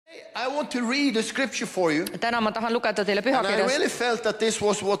I want to read a scripture for you. Täna ma tahan lugeda teile And I pühakirjast. really felt that this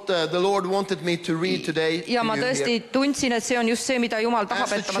was what the Lord wanted me to read today. Ja ma tõesti tundsin, et see on just see, mida Jumal tahab,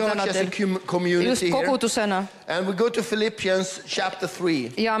 As a et ma church, täna as a teen. community Just here. kogudusena. And we go to Philippians chapter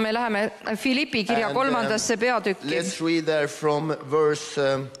 3. Ja me läheme Filippi kirja And, 3. peatükki. Let's read there from verse,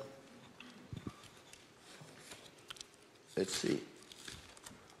 let's see,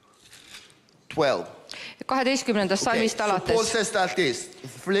 12. 12. salmist So Paul alates. says that this,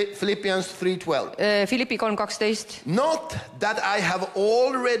 Philippians 3:12. Filippi 3:12. Not that I have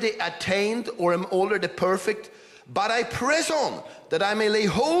already attained or am already perfect, but I press on that I may lay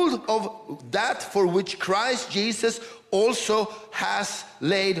hold of that for which Christ Jesus also has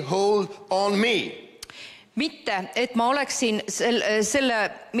laid hold on me. Mitte, et ma oleksin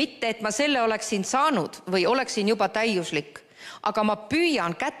mitte, et ma selle oleksin saanud või oleksin juba täiuslik, aga ma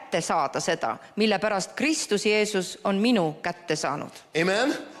püüan kätte saada seda, mille pärast Kristus Jeesus on minu kätte saanud.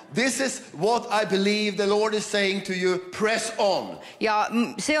 Amen. This is what I believe the Lord is saying to you. Press on. Ja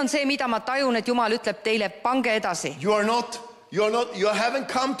see on see, mida ma tajun, et Jumal ütleb teile, pange edasi. You haven't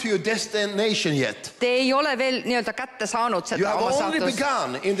come to your destination yet. Te ei ole veel nii-öelda kätte saanud You seda have oma only saatust.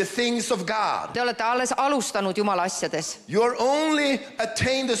 begun in the things of God. Te olete alles alustanud Jumala asjades. You are only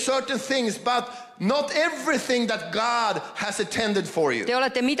attained a certain things, but not everything that God has attended for you. Te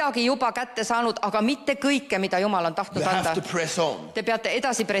olete midagi juba kätte saanud, aga mitte kõike, mida Jumal on tahtnud You have anda. to press on. Te peate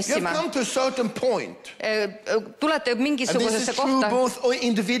edasi You have pressima. come to a certain point. Tulete And this mingisugusesse is true kohta. both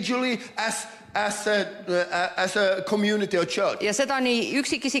individually as a community or church. Ja seda nii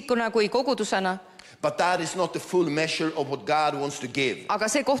üksikisikuna kui kogudusena. But that is not the full measure of what God wants to give. Aga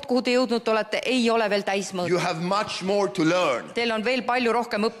see koht, kuhu te jõudnud olete, ei ole veel täismõõt. You have much more to learn. Teil on veel palju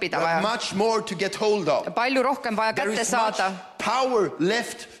rohkem õppida You have vaja. much more to get hold of. Palju rohkem vaja There kätte is much saada. power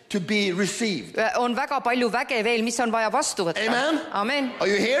left to be received. On väga palju väge veel, mis on vaja vastu võtta. Amen. Amen. Are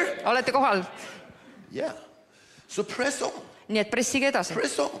you here? Olete kohal? Yeah. So press on. Nii et pressige edasi.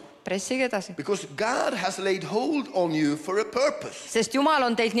 Press on. Pressige edasi. Because God has laid hold on you for a purpose. Sest Jumal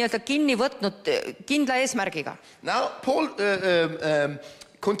on teilt nii-öelda kinni võtnud kindla eesmärgiga. Now, Paul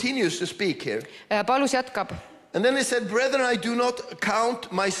continues to speak here. Paulus jätkab. And then he said, Brethren, I do not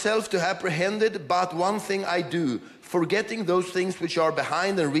count myself to have apprehended, but one thing I do, forgetting those things which are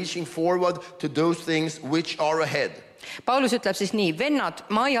behind and reaching forward to those things which are ahead. Paulus ütleb siis nii, vennad,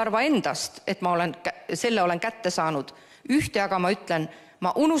 ma ei arva endast, et ma selle olen kätte saanud. Ühte aga ma ütlen,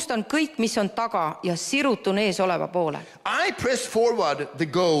 ma unustan kõik, mis on taga ja sirutun ees oleva poole. I press forward the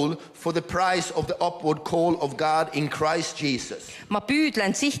goal for the prize of the upward call of God in Christ Jesus. Ma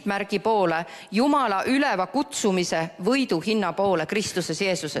püüdlen sihtmärgi poole, Jumala üleva kutsumise võidu hinna poole Kristuses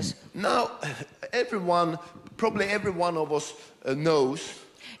Jeesuses. Now, probably every one of us knows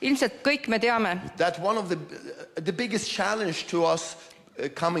Ilmselt kõik me teame, that one of the biggest challenge to us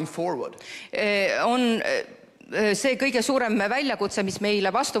coming forward on see kõige suurem väljakutse, mis meile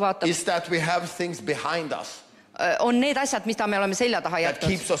vastu vaatab, is that we have things behind us on need asjad, mida me oleme selja taha that jätnud,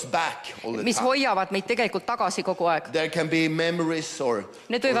 keeps us back all the mis time. hoiavad meid tegelikult tagasi kogu aeg. There can be memories or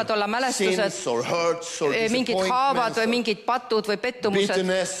Need võivad olla mälestused, sins or hurts or mingid haavad või disappointments mingid patud või or pettumused,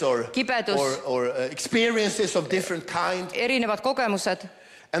 bitterness kibedus, or experiences of different kind. erinevad kogemused.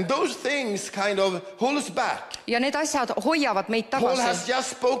 And those things kind of hold us back. Ja need asjad hoiavad meid Paul has tagasi. just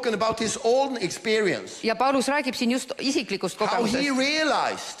spoken about his own experience. Ja Paulus räägib siin just isiklikust How he kogemusest.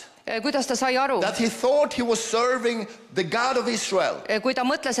 realized Kuidas ta sai aru, that he thought he was serving the God of Israel. kui ta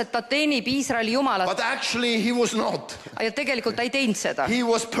mõtles, et ta teenib Iisraeli Jumalat, But actually he was not. ja tegelikult ta ei teinud seda. He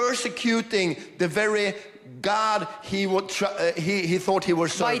was persecuting the very God he thought he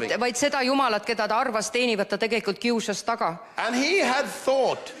was serving. Vaid seda Jumalat, keda ta arvas teenivat, ta tegelikult kiusas taga. And he had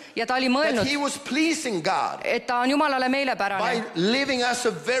thought Ja ta oli that mõelnud, he was pleasing God et ta on Jumalale by meelepärane, living as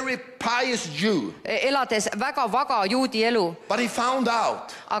a very pious Jew. elades väga vaga juudi elu. But he found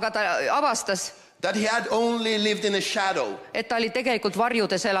out Aga ta avastas, that he had only lived in a shadow, et ta oli tegelikult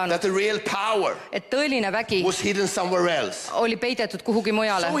varjudes elanud, that the real power et tõeline vägi was hidden somewhere else. oli peidetud kuhugi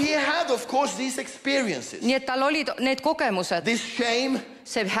mujale. So he had, of course, these experiences. Nii et tal olid need kogemused, This shame,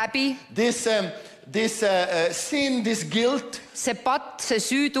 see häbi, this sin, this guilt. see patt, see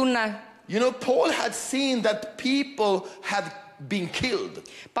süütunne. You know, Paul had seen that people had been killed.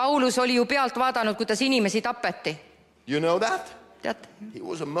 Paulus oli ju pealt vaadanud, kuidas inimesi tapeti. You know that? Tead, He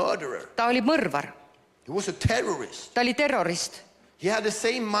was a murderer. ta oli mõrvar, He was a terrorist. ta oli terrorist. He had the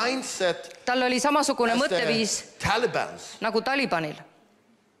same mindset Tal oli samasugune as mõtteviis the Talibans. nagu Talibanil.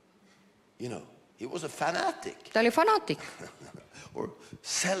 You know, he was a fanatic Ta oli fanaatik or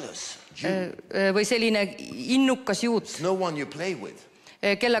zealous Jew. või selline innukas juut. No one you play with.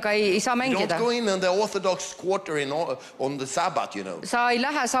 kellega ei saa You mängida. don't go in the Orthodox quarter on the Sabbath, you know. Sa ei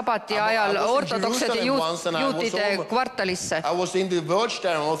lähe sabati ajal ortodokside juutide kvartalisse. I was in the verge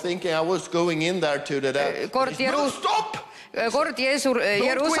there and I was thinking I was going in there to the... No, stop! Kord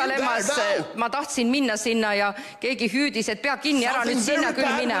Jeruusalemmas ma tahtsin minna sinna ja keegi hüüdis, et pea kinni ära nüüd sinna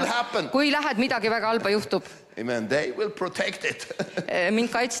küll mine. Kui lähed, midagi väga halba juhtub. Amen. They will protect it.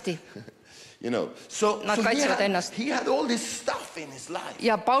 Mind kaitsti. You know, so he had all this stuff in his life.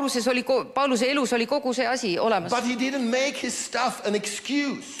 Ja Pauluse elus oli kogu see asi olemas. But he didn't make his stuff an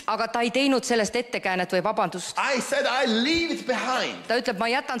excuse. Aga ta ei teinud sellest ettekäänet või vabandust. I said I leave it behind. Ta ütleb, ma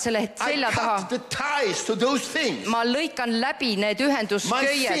jätan selle selja taha. I cut the ties to those things. Ma lõikan läbi need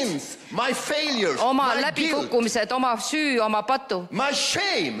ühendusköied. My sins, my failures, oma my läbikukkumised, oma süü, oma patu. My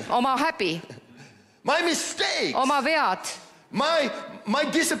shame. Oma häbi. My mistakes. Oma vead. My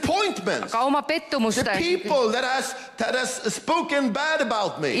disappointments. Ka oma pettumuste. The people that has spoken bad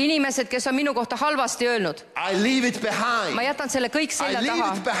about me. Inimesed, kes on minu kohta halvasti öelnud. I leave it behind. Ma jätan selle kõik selja taha. I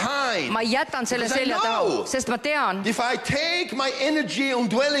leave it behind. Ma jätan selle selja taha, sest ma tean. If I take my energy on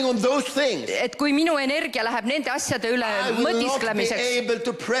dwelling on those things. Et kui minu energia läheb nende asjade üle mõtisklemiseks. I will not be able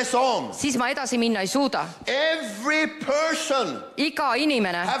to press on. Siis ma edasi minna ei suuda. Every person. Iga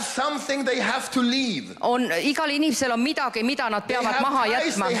inimene. Have something they have to leave. Igal inimesel on midagi, mida nad peavad maha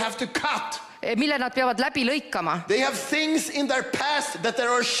jätma. They have to cut. Mille nad peavad läbi lõikama. They have things in their past that they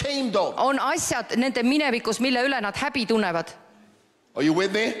are ashamed of. On asjad nende minevikus, mille üle nad häbi tunnevad. Are you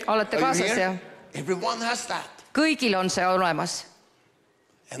with me? Olete kaasas, jah? Everyone has that. Kõigil on see olemas.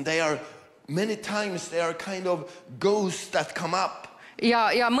 And many times they are kind of ghosts that come up.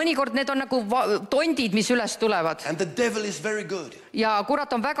 Ja mõnikord need on nagu tondid, mis üles tulevad. And the devil is very good. Ja kurat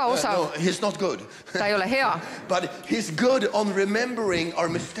on väga osav. No, he's not good. Ta ei ole hea. But he's good on remembering our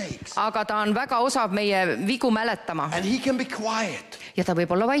mistakes. Aga ta on väga osav meie vigu mäletama. And he can be quiet. Ja ta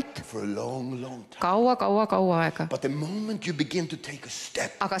võib olla vait. For a long time. Kaua aega. But the moment you begin to take a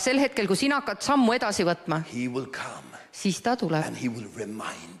step. Aga sel hetkel, kui sina hakkad sammu edasi võtma. He will come. Siis ta tuleb. And he will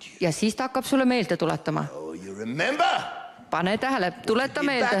remind you. Ja siis ta hakkab sulle meelde tuletama. Oh, you remember? Pane tähele, tuleta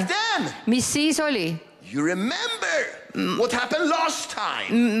meelde. Mis siis oli? You remember what happened last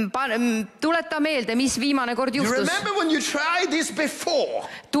time. Tuleta meelde, mis viimane kord juhtus. You remember when you tried this before.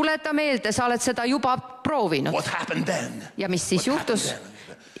 Tuleta meelde, sa oled seda juba proovinud. What happened then? Ja mis siis juhtus?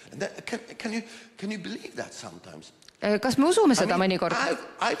 Can you believe that sometimes? Kas me usume seda mõnikord?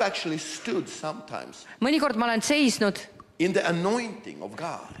 I've actually stood sometimes. Mõnikord ma olen seisnud in the anointing of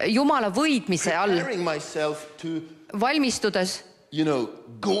God. Jumala võidmise all. Preparing myself to valmistudes,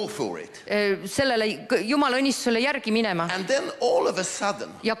 go for it. Sellele Jumala õnnistusele järgi minema. And then all of a sudden,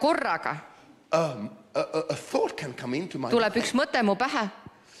 ja korraga a thought can come into my tuleb üks mõte mu pähe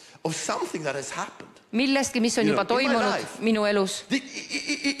of something that has happened. Millestki, mis on juba toimunud minu elus.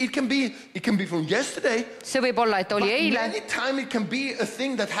 It can be from yesterday. See võib olla, et oli eile. Many times it can be a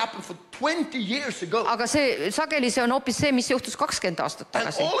thing that happened for 20 years ago. Aga sageli see on hoopis see, mis juhtus 20 aastat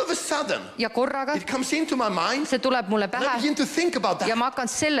tagasi. And all of a sudden, ja korraga it comes into my mind. See tuleb mulle pähe. I begin to think about that. Ja ma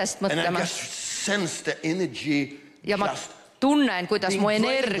hakkan sellest mõtlema. And I just sense the energy. Ja ma tunnen, kuidas mu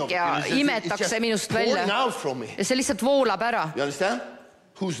energia imetakse minust välja. Ja see lihtsalt voolab ära. You understand?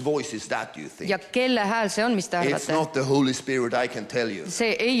 Whose voice is that, do you think? Ja kelle hääl see on, mis te arvate? It's not the Holy Spirit, I can tell you.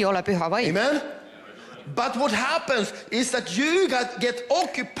 See ei ole püha vaim. Amen? But what happens is that you get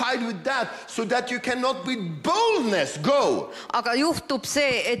occupied with that so that you cannot with boldness go. Aga juhtub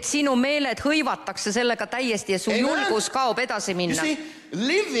see, et sinu meeled hõivatakse sellega täiesti ja su julgus kaob edasi minna. You see,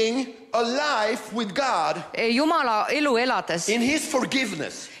 living a life with God Jumala elu elades, in His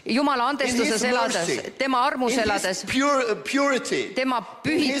forgiveness, Jumala andestuses elades, tema armus elades, tema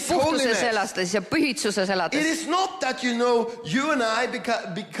puhtuses elades ja pühitsuses elades. It is not that, you and I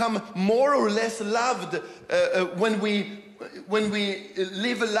become more or less loved when we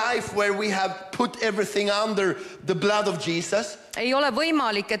live a life where we have put everything under the blood of Jesus. Ei ole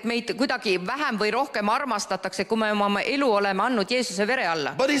võimalik, et meid kuidagi vähem või rohkem armastatakse, kui me oma elu oleme andnud Jeesuse vere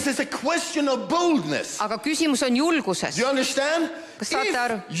alla. But it is a question of boldness. Aga küsimus on julguses. Do you understand? Kas saate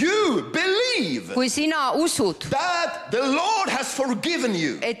aru? If you believe kui sina usud, that the Lord has forgiven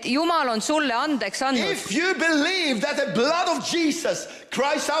you, et Jumal on sulle andeks andnud, if you believe that the blood of Jesus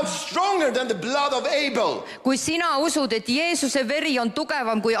cries out stronger than the blood of Abel, kui sina usud, et Jeesuse veri on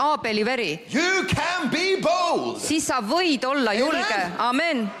tugevam kui Aabeli veri, you can be bold. Siis sa võid olla julge.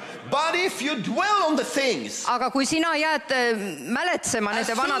 Amen. But if you dwell on the things, aga kui sina jääd mäletsema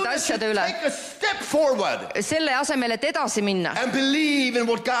nende vanade asjade üle, step forward selle asemel, et edasi minna, and believe in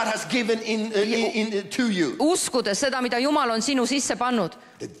what God has given to you, uskudes seda, mida Jumal on sinu sisse pannud,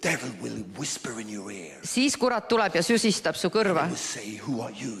 the devil will whisper in your ear. siis kurat tuleb ja süsistab su kõrva He will say, who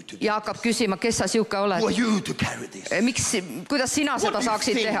are you to do? ja hakkab küsima, kes sa siuke Who oled, are you to carry this? kuidas sina What seda do you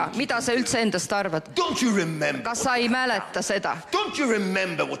saaksid think? teha, mida sa üldse endast arvad, Don't you remember? kas sa ei mäleta seda, Don't you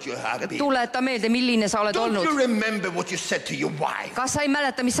remember what you have been? tuleta meelde, milline sa oled Don't you olnud, remember what you said to your wife? kas sa ei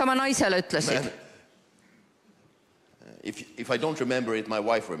mäleta, mis sa oma naisele ütlesid, If I don't remember it, my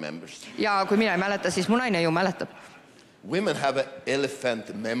wife remembers. ja kui mina ei mäleta, siis mu naine ju mäletab. Women have an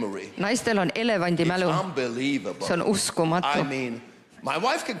elephant memory. Naistel on elevandi mälu, It's unbelievable. see on uskumatu. I mean, my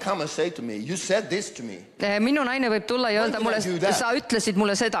wife can come and say to me, you said this to me. Minu naine võib tulla ja öelda When mulle, did I do that? sa ütlesid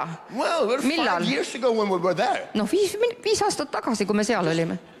mulle seda. Well, we're 5 Millal? years ago when we were there. No 5 aastat tagasi, kui me seal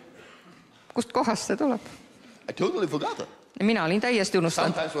olime. Kust kohast see tuleb? I totally forgot it. Mina olin täiesti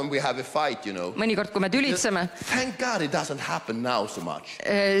unustanud. Sometimes when we have a fight, you know. Mõnikord, kui me tülitseme, Thank God it doesn't happen now so much.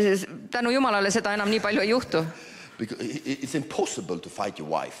 tänu Jumalale seda enam nii palju ei juhtu. Because it's impossible to fight your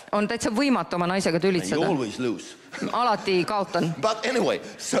wife. On täitsa võimatu oma naisega And you tülitseda. always lose. Alati kaotan. But anyway,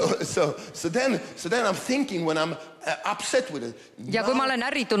 so then I'm thinking when I'm upset with it. Ja kui ma olen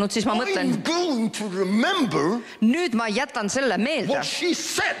ärritunud, siis ma mõtlen, I'm going to remember nüüd ma jätan selle meelde, what she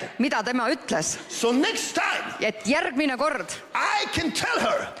said. mida tema ütles. So next time Et järgmine kord I can tell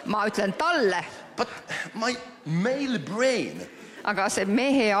her. ma ütlen talle, But my male brain aga see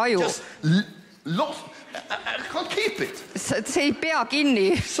mehe aju, just lost. I can't keep it. see ei pea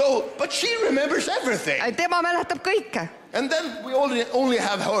kinni. So, but she remembers everything. Tema mäletab kõike. And then we only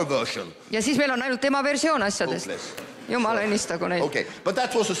have her version. Ja siis meil on ainult tema versioon asjadest. Hopeless. Jumal õnnistagu neid. Okay, but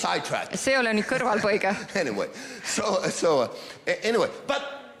that was a sidetrack. See oli nüüd kõrvalpõige. Anyway, anyway, but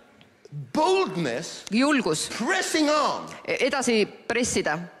boldness, Julgus, pressing on, edasi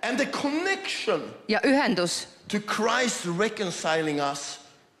pressida and the connection ja ühendus to Christ reconciling us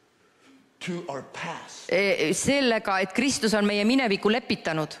to our past. sellega, et Kristus on meie mineviku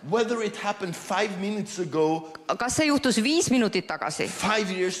lepitanud. Whether it happened 5 minutes ago, Kas see juhtus 5 minutit tagasi,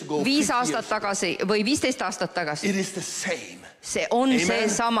 5 years ago, 5 50 aastat years ago, tagasi või 15 aastat tagasi, it is the same. see on Amen.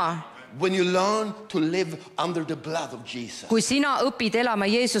 seesama. When you learn to live under the blood of Jesus, Kui sina õpid elama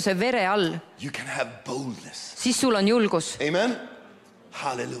Jeesuse vere all, you can have boldness. siis sul on julgus Amen?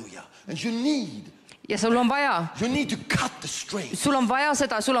 Hallelujah. And you need ja sul on vaja to cut the strings. sul on vaja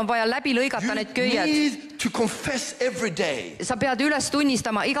seda, sul on vaja läbi lõigata You need köied. need to confess every day. Sa pead üles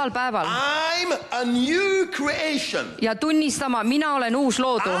tunnistama igal päeval I'm a new creation. ja tunnistama, mina olen uus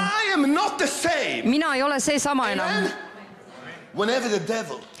loodu. I am not the same. Mina ei ole seesama enam. Amen? Whenever the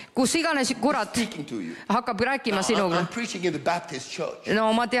devil Kus iganes kurat speaking to you. hakkab rääkima I'm sinuga. preaching in the Baptist church.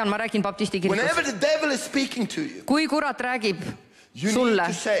 No ma tean, ma räägin baptisti kirikus. Whenever the devil is speaking to you, Kui kurat räägib you need sulle,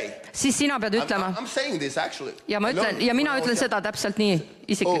 to say, siis sina pead ütlema. I'm saying this actually. Ja ma ütlen, ja mina ütlen seda täpselt nii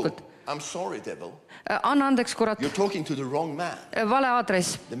isiklikult. Oh, I'm sorry, devil. Anna andeks, kurat, You're talking to the wrong man. vale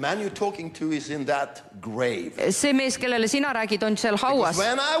aadress. The man you're talking to is in that grave. See mees, kellele sina räägid, on seal hauas.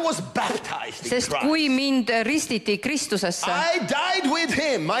 When I was baptized in Sest Christ, kui mind ristiti Kristusesse, I died with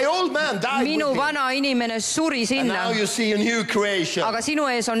him. My old man died minu with him. vana inimene suri And now sinna. you see a new creation. Aga sinu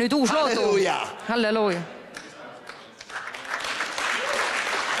ees on nüüd uus loodu. Halleluuja. Halleluuja.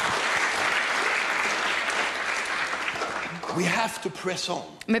 We have to press on.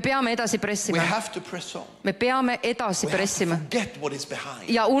 Me peame edasi We pressima. have to press on. Me peame edasi We have to pressima forget what is behind.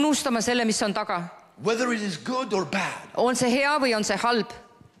 ja unustama selle, mis on taga. Whether it is good or bad. On see hea või on see halb?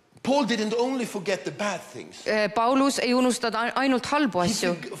 Paul didn't only forget the bad things. Paulus ei unustada ainult halbu He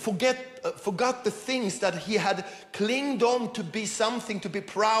asju. forgot the things that he had clinged on to be something to be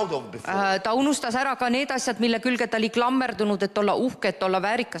proud of before. Ta unustas ära ka need asjad, mille külge ta oli klammerdunud, et olla uhke, et olla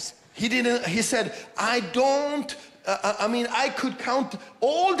väärikas. He said, I could count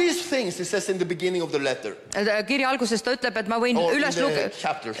all these things, he says in the beginning of the letter. Kirja alguses ta ütleb, et ma võin Or in üles the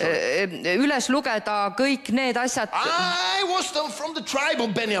chapter, sorry. lugeda kõik need asjad, I was from the tribe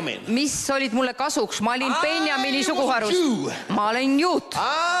of Benjamin. mis olid mulle kasuks. Ma olin Benjamini I was a suguharust. Jew. Ma olin juut.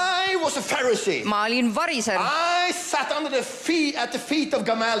 I was a Pharisee. Ma olin variser. I sat under at the feet of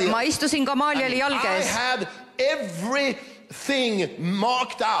Gamaliel. Ma istusin Gamalieli jalge I ees. had everything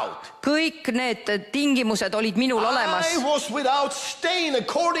marked out. Kõik need tingimused olid minul olemas. I was without stain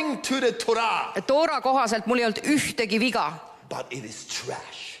according to the Torah. Toora kohaselt mul ei olnud ühtegi viga. But it is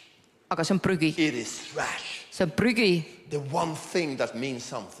trash. Aga see on prügi. It is trash. See on prügi. The one thing that means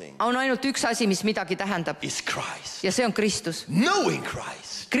something On ainult üks asi, mis midagi tähendab. is Christ. Ja see on Kristus. Knowing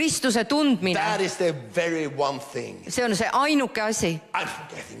Christ. Kristuse tundmine. That is the very one thing. See on see ainuke asi. I'm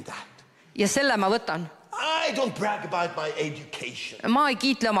forgetting that. Ja selle ma võtan. I don't brag about my education. ma ei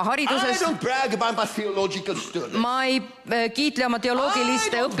kiitle oma I hariduses, don't brag about my theological studies. ma ei kiitle oma I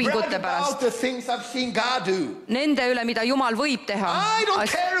teoloogiliste don't brag õpingute about pärast, the things I've seen God do. nende üle, mida Jumal võib teha. I don't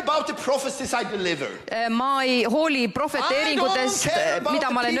care about the prophecies I deliver. ma ei hooli I don't prohveteeringutest, care about mida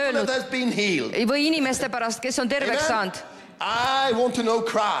ma the olen people öelnud, that has been healed. või inimeste pärast, kes on terveks saanud. I want to know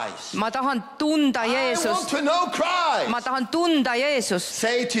Christ. ma tahan tunda I want Jeesust, to know Christ. ma tahan tunda Jeesust.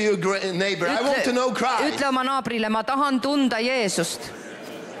 Say to your neighbor, I want to know Christ. ütle oma naabrile, ma tahan tunda Jeesust.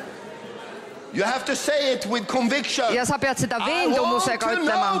 You have to say it with conviction. ja sa pead seda I veendumusega want to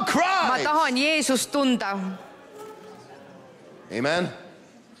ütlema. know Christ. ma tahan Jeesust tunda. Amen.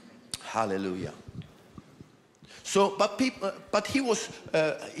 Hallelujah. So, but he was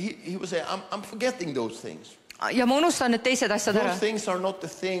saying, I'm forgetting those things. ja ma unustan need teised asjad ära, Those things are not the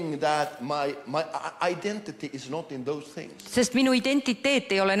thing that my identity is not in those things. sest minu identiteet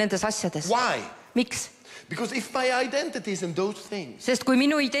ei ole nendes asjades. Why? miks? Because if my identity is in those things, sest kui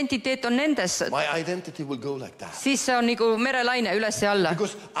minu identiteet on nendes, my identity will go like that. siis see on nagu merelaine üles ja alla.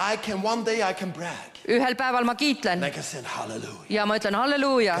 Because one day I can brag. ühel päeval ma And kiitlen I can say hallelujah. ja ma ütlen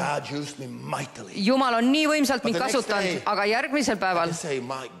halleluuja. God used me mightily. Jumal on nii võimsalt mind the next kasutanud, day- aga järgmisel I päeval can say,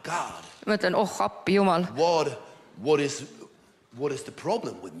 my God, ma ütlen, oh appi Jumal, what is the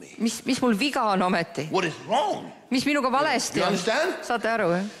problem with me? mis mul viga on ometi, What is wrong? mis minuga valesti You on. understand? saate aru,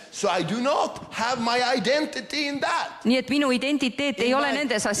 jah? So I do not have my identity in that. nii et minu identiteet ei ole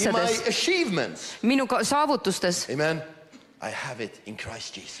nendes in my asjades, achievements. minu saavutustes, Amen. I have it in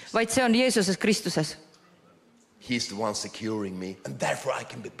Christ Jesus. vaid see on Jeesuses Kristuses. He's the one securing me, and therefore I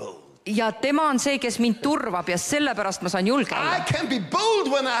can be bold. ja tema on see, kes mind turvab ja sellepärast ma saan julge I olla. can be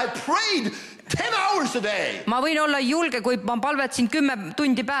bold when I prayed 10 hours a day. ma võin olla julge, kui ma palvetasin 10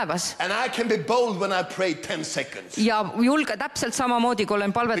 tundi päevas And I can be bold when I prayed 10 seconds. ja julge täpselt samamoodi, kui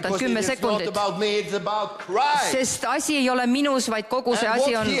olen palvetanud Because 10 it is not sekundit. about me, it's about Christ. sest asi ei ole minus, vaid kogu see And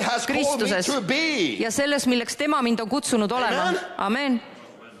asi what on he has called me Kristuses to be. ja selles, milleks tema mind on kutsunud olema. Amen. Amen.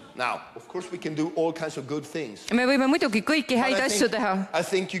 Now, of course we can do all kinds of good things. me võime muidugi kõiki But häid asju teha, I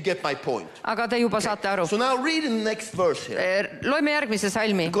think you get my point. aga te juba saate aru. So now read in the next verse here. loeme järgmise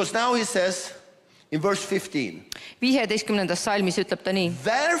salmi. Because now he says in verse 15, 15. salmis ütleb ta nii.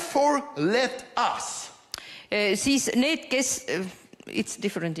 therefore let us. siis need, kes, it's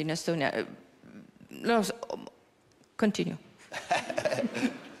different in Estonia. No, continue.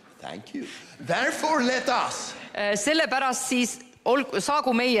 Thank you. Therefore let us. sellepärast siis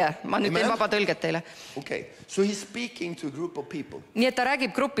saagu meie, ma nüüd teen Amen. vaba tõlget teile. Okay, so he's speaking to a group of people. nii et ta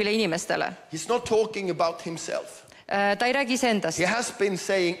räägib grupile inimestele. He's not talking about himself. ta ei räägi iseendast. He has been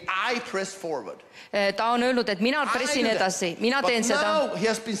saying, I press forward. ta on öelnud, et mina pressin edasi, mina teen seda. Now he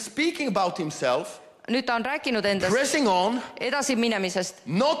has been speaking about himself, nüüd ta on rääkinud endast, pressing on, edasi minemisest,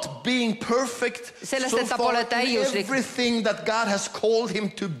 not being perfect Sellest, so et ta far pole in täiuslik. everything that God has called him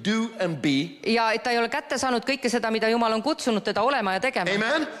to do and be. ja et ta ei ole kätte saanud kõike seda, mida Jumal on kutsunud teda olema ja tegema.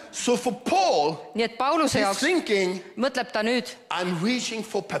 Amen. So for Paul, nii et Pauluse he's jaoks thinking, mõtleb ta nüüd, I'm reaching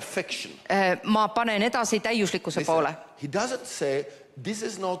for perfection. ma panen edasi täiuslikkuse Listen, poole. he doesn't say this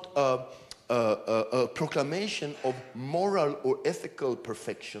is not a proclamation of moral or ethical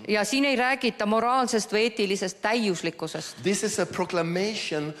perfection. ja siin ei räägita moraalsest või eetilisest täiuslikkusest. This is a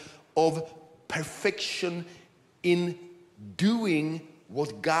proclamation of perfection in doing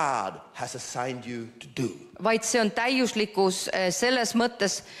what God has assigned you to do. vaid see on täiuslikkus selles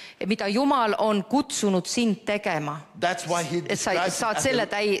mõttes, mida Jumal on kutsunud sind tegema. That's why he et sa describes saad it selle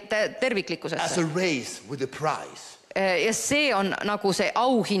as a terviklikkusesse. race with a prize. ja see on nagu see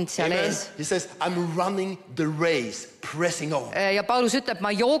auhind seal Amen. ees. He says, I'm running the race, pressing on ja Paulus ütleb,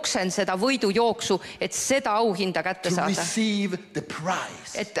 ma jooksen seda võidujooksu, et seda auhinda kätte to saada. receive the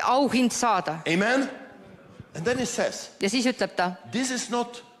prize. et auhind saada. Amen. And then he says, ja siis ütleb ta, this is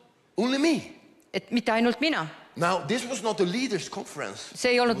not only me. et mitte ainult mina. Now, this was not a leaders' conference.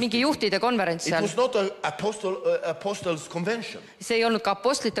 see ei olnud mingi juhtide konverents It seal. was not an apostles' convention. see ei olnud ka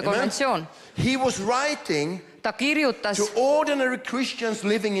apostlite Amen. konventsioon. He was writing ta kirjutas to ordinary Christians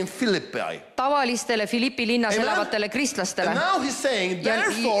living in Philippi. tavalistele Philippi linnas Amen. elavatele kristlastele. And now he's saying,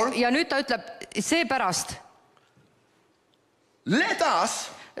 therefore, ja nüüd ta ütleb, seepärast let us,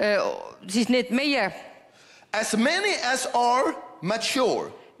 siis need meie, as many as are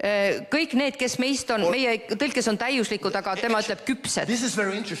mature. kõik need, kes meist on, meie tõlkes on täiuslikud, aga tema ütleb küpsed. This is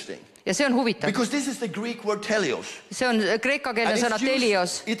very interesting. ja see on huvitav. Because this is the Greek word telios. see on kreekakeelne sõna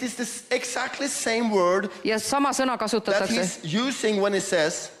telios It is this exactly same word ja sama sõna that kasutatakse he's using when he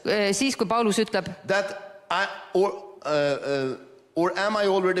says siis, kui Paulus ütleb, that or am I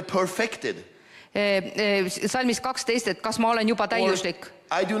already perfected? Salmis 12, et kas ma olen juba täiuslik.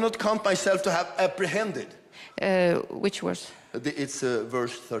 I do not count myself to have apprehended. Which verse? It's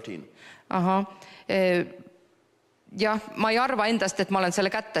verse 13. Aha. Jah, ma ei arva endast, et ma olen selle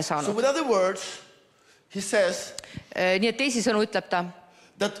kätte So saanud. with other words, he says Nii et teisisõnu ütleb ta,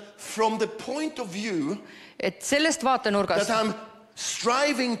 that from the point of view et sellest that vaatenurgast, I'm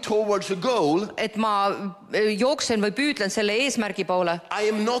striving towards a goal, et ma jooksen või püüdlen selle eesmärgi poole, I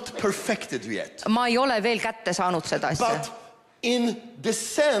am not perfected yet. ma ei ole veel kätte saanud seda asja. But in the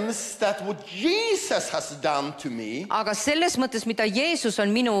sense that what Jesus has done to me, Aga selles mõttes, mida Jeesus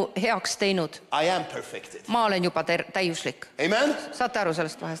on minu heaks teinud, I am perfected. ma olen juba täiuslik. Amen? Saate aru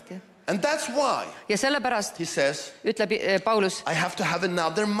sellest vahest, jah? And that's why Ja sellepärast he says, ütleb Paulus, I have to have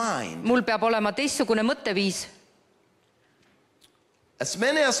another mind. mul peab olema teistsugune mõtteviis. As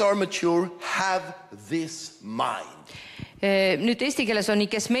many as are mature have this mind. Nüüd eesti keeles on nii,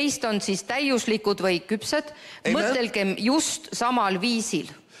 kes meist on siis täiuslikud või küpsed, Amen. mõtelgem just samal viisil.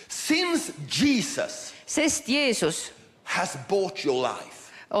 Since Jesus Sest Jeesus has bought your life,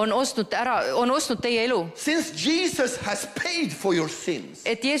 on ostnud teie elu. since Jesus has paid for your sins,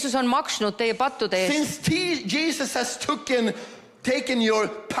 Et Jeesus on maksnud teie pattude eest. since Jesus has taken your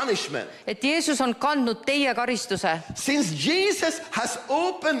punishment, Et Jeesus on kandnud teie karistuse. since Jesus has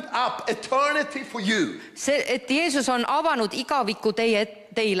opened up eternity for you, Et Jeesus on avanud igaviku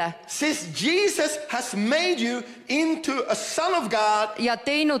teile since Jesus has made you into a son of God, ja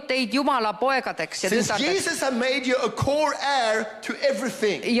teinud teid Jumala poegadeks ja since tütardeks Jesus has made you a core heir to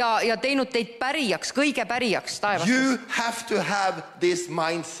everything, ja teinud teid pärijaks, kõige pärijaks taevastes. you have to have this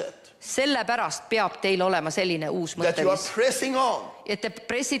mindset Sellepärast peab teil olema selline uus that you are mõtteviis. pressing on Et te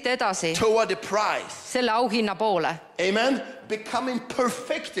pressite edasi toward the prize. selle auhinna poole. Amen. Becoming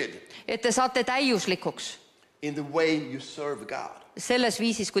perfected Et te saate täiuslikuks in the way you serve God. selles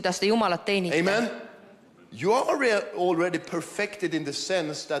viisis, kuidas te Jumalat teenite. Amen. You are already perfected in the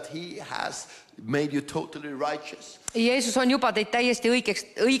sense that he has made you totally righteous. Jeesus on juba teid täiesti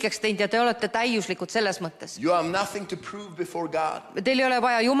õigeks teinud ja te olete täiuslikud selles mõttes. You have nothing to prove before God. Teil ei ole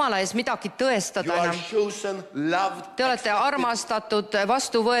vaja Jumala ees midagi You tõestada are enam. chosen, loved, Te olete accepted. armastatud,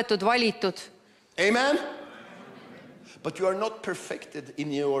 vastu võetud, valitud. Amen. But you are not perfected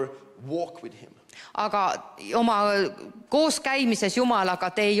in your walk with him. Aga oma kooskäimises Jumalaga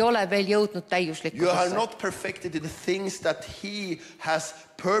te ei ole veel jõudnud You are täiuslikkusesse. not perfected in the things that he has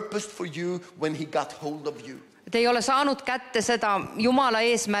purposed for you when he got hold of you. Te ei ole saanud kätte seda Jumala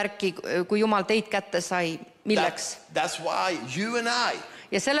eesmärki, kui Jumal teid kätte sai. Milleks? That's why you and I,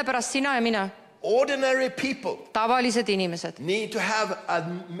 Ja sellepärast sina ja mina, ordinary people, tavalised inimesed, need to have a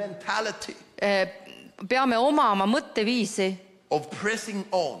mentality peame omama mõtteviisi of pressing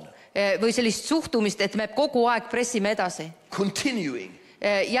on, või sellist suhtumist, et me kogu aeg pressime edasi. continuing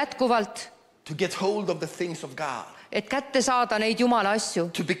Jätkuvalt, to get hold of the things of God, et kätte saada neid Jumala asju.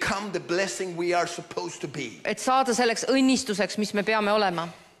 to become the blessing we are supposed to be. Et saada selleks õnnistuseks, mis me peame olema.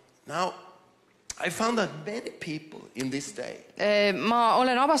 Now, I found that many people in this day, Ma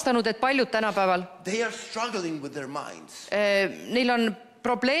olen avastanud, et paljud tänapäeval, they are struggling with their minds. neil on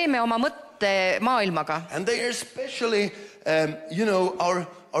probleeme oma mõttemaailmaga. And they are especially, are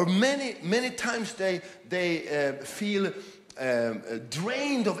many times they feel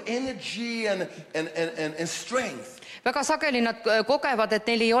drained of energy and strength. Väga sageli nad kogevad, et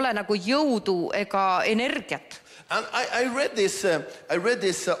neil ei ole nagu jõudu ega energiat. And I read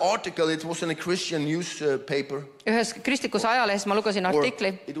this article. It was in a Christian newspaper. Ühes kristlikus ajalehes ma lugesin Or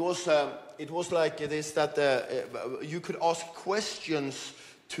artikli. it was like this, that you could ask questions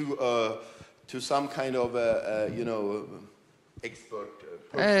to some kind of expert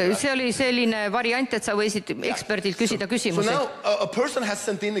person. See oli selline variant, et sa võisid eksperdilt küsida So küsimusi. now a person has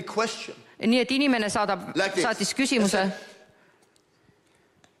sent in a question Nii et inimene like this. saatis küsimuse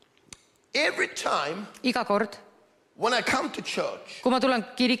Every time iga kord, when I come to church, kui ma tulen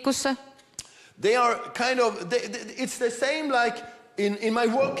kirikusse, they are it's the same like in my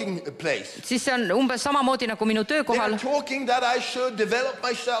working place. siis see on umbes samamoodi nagu minu They are töökohal. talking that I should develop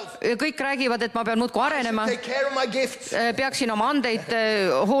myself. Kõik räägivad, et ma pean muudkui I arenema, should take care of my gifts. peaksin oma andeid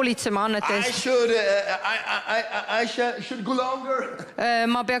hoolitsema annete I eest. should go longer.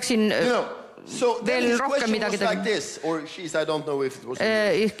 Ma peaksin So then Veel his rohkem question midagi was like this, or she's, I don't know if it was.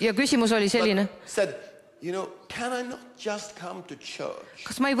 ja küsimus oli selline, Said, can I not just come to church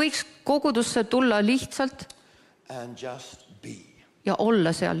kas ma ei võiks kogudusse tulla lihtsalt and just be ja olla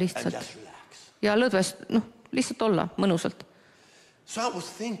seal and lihtsalt just relax? ja lõdvest, lihtsalt olla mõnusalt. So I was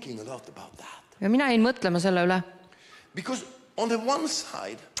thinking a lot about that. Ja mina jäin mõtlema selle üle, Because on the one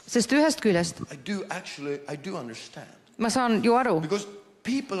side, sest ühest küljest I do understand. ma saan ju aru, Because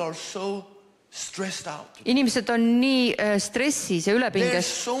people are so stressed out. Inimesed on nii stressis ja There's ülepinges.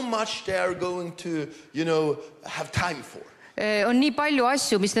 so much they are going to, have time for. On nii palju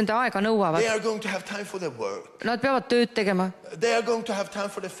asju, mis nende aega nõuavad. They are going to have time for their work. Nad peavad tööd tegema, They are going to have time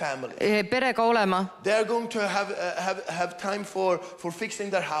for their family. perega olema. They are going to have time for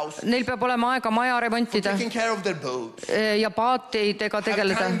fixing their house, Neil peab olema aega maja remontida taking care of their boats, ja paatidega have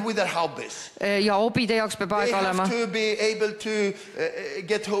tegeleda time with their hobbies. ja hobide jaoks peab They aega olema. have to be able to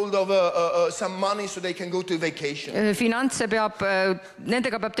get hold of some money so they can go to vacation. Finantse peab,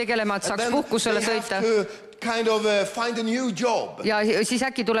 nendega peab tegelema, et saaks Then puhkusele they have sõita. to kind of find a new job Ja siis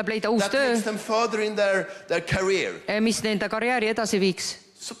äkki tuleb leida uus that töö, takes them further in their career. mis nende karjääri edasi viiks.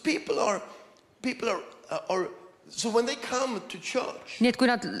 So people are so when they come to church, Nii et kui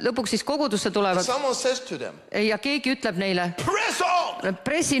nad lõpuks siis kogudusse tulevad someone says to them, ja keegi ütleb neile, press on,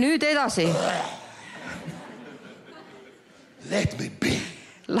 pressi nüüd edasi, let me be.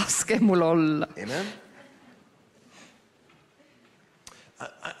 laske mul olla. Amen.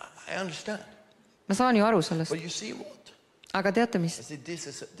 I understand. Ma saan ju aru sellest, But you see what? aga teate mis? I see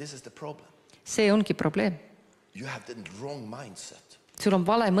this is the problem. See ongi probleem. You have the wrong mindset. Sul on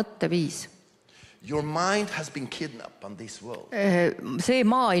vale mõtteviis. Your mind has been kidnapped on this world. See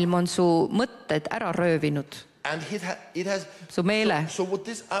maailm on su mõtted ära röövinud, And it has su meele. so what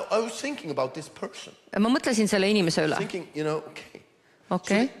this I was thinking about this person. Ma mõtlesin selle inimese üle. Thinking, okay.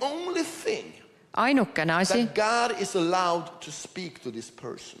 Okei, So the only thing ainukene asi, that God is allowed to speak to this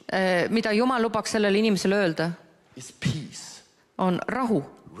person mida Jumal lubaks sellele inimesele öelda, is peace, on rahu,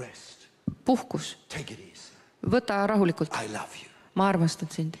 rest. puhkus. Take it easy. Võta rahulikult. I love you. Ma armastan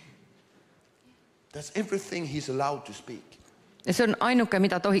sind. That's everything he's allowed to speak. Ja see on ainuke,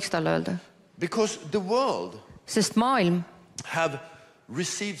 mida tohiks talle öelda. Because the world Sest maailm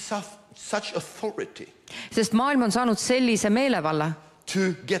received such authority Sest maailm on saanud sellise meelevalla,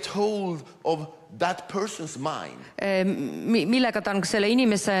 to get hold of that person's mind. millega ta on selle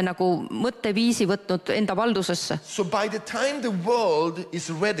inimese nagu mõtteviisi võtnud enda valdusesse. So by the time the world is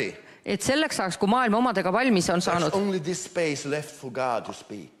ready, Et selleks ajaks, kui maailma omadega valmis on there's saanud, only this space left for God to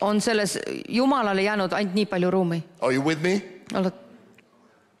speak. on selles Jumalale jäänud ainult nii palju ruumi. Are you with me?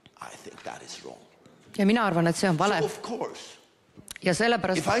 I think that is wrong. Ja mina arvan, et see on vale. So of course, Ja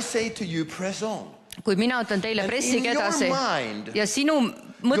sellepärast, if I say to you, press on, kui mina ütlen teile, and pressige in your edasi mind, ja sinu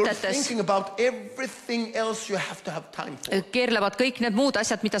you're mõtetes thinking about everything else you have to have time for. keerlevad kõik need muud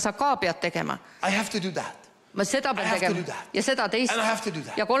asjad, mida sa ka pead tegema. I have to do that. Ma seda I pean have to tegema do that. ja seda teist And I have to do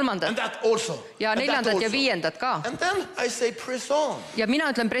that. ja kolmandat And that also. ja And that neljandat ja also. viiendat ka. And then I say, press on. Ja mina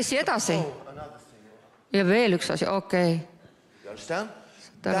ütlen pressi edasi. Oh, another thing. Ja veel üks asi, okei. You understand?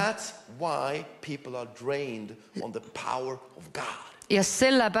 That's why people are drained on the power of God. Ja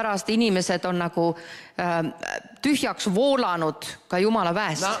sellepärast inimesed on nagu tühjaks voolanud ka Jumala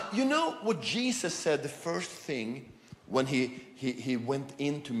väest. Now, you know what Jesus said the first thing when he went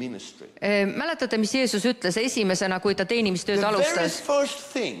into ministry? Mäletate, mis Jeesus ütles esimesena, kui ta teenimistööd The very alustas?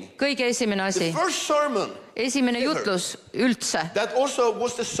 first thing, Kõige esimene asi, the first sermon, esimene jutlus üldse. that also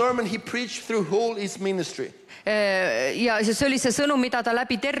was the sermon he preached through whole his ministry. Ja see oli see sõnum, mida ta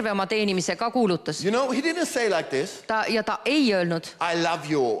läbi terve oma teenimise ka kuulutas. You know, he didn't say like this, Ta ei öelnud, I love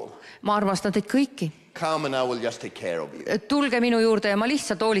you all. ma armastan teid kõiki. Come and I will just take care of you. Tulge minu juurde ja ma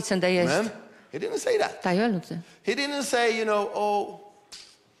lihtsalt hoolitsen teie eest. Amen? He didn't say that. Ta ei öelnud see. He didn't say, oh,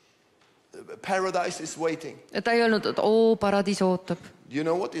 paradise is waiting. Ta ei öelnud, et paradiis ootab. You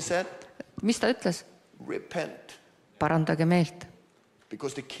know what he said? Mis ta ütles? Repent, Parandage meelt.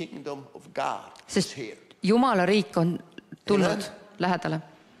 because the kingdom of God is Sest here. Jumala riik on tulnud Amen. lähedale.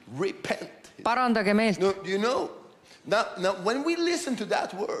 Repent. Parandage meelt. No, you know, now when we listen to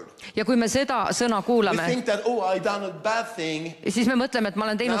that word, Ja kui me seda sõna we kuulame, think that, I done a bad thing. siis me mõtleme, et ma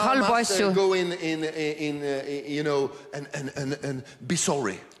olen teinud Now I halbu must asju go in and be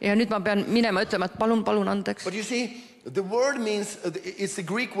sorry. ja nüüd ma pean minema ütlema, et palun andeks. But you see, the word means, it's the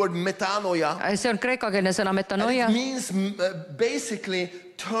Greek word metanoia. See on kreekakeelne sõna And metanoia. it means basically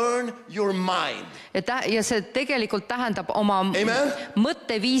turn your mind. Ja see tegelikult tähendab oma Amen.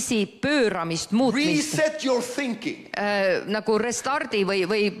 mõtteviisi pööramist, muutmist. Reset your thinking. Nagu restardi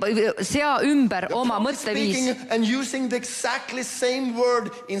või sea ümber oma Paul is speaking mõtteviis. and using the exactly same word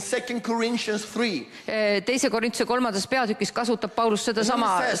in 2 Corinthians 3. Teise Korintuse 3. peatükis kasutab Paulus seda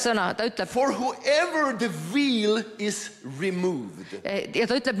sama sõna. Ta ütleb, For whoever the veil is removed. ja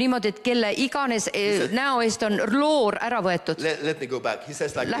ta ütleb niimoodi, et kelle iganes näo eest on loor ära võetud. Let me go back. He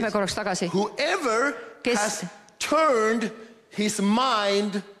says like Lähme this. korraks tagasi. Whoever Kes- has turned his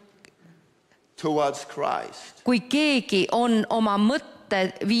mind towards Christ. Kui keegi on oma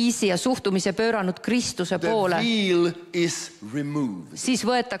mõtteviisi ja suhtumise pööranud Kristuse the poole, veil is removed. siis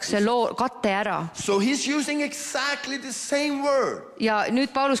võetakse katte ära. So he's using exactly the same word. Ja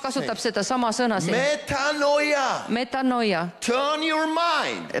nüüd Paulus kasutab seda sama sõna siin. Metanoia. Metanoia. Turn your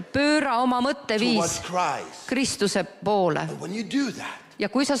mind Pööra oma towards mõtteviis Christ. Kristuse poole. And when you do that, Ja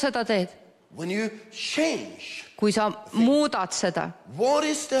kui sa seda teed, when you change, kui sa muudad seda what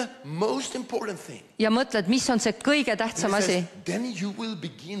is the most important thing? ja mõtled, mis on see kõige tähtsam He asi, says, then you will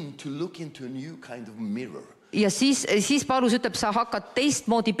begin to look into a new kind of mirror. ja siis Paulus ütleb, sa hakkad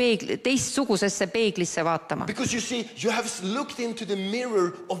teistsugusesse peeglisse vaatama. Because you see, you have looked into the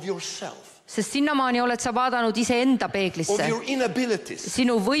mirror of yourself, Sest sinnamaani oled sa vaadanud iseenda of peeglisse, your inabilities,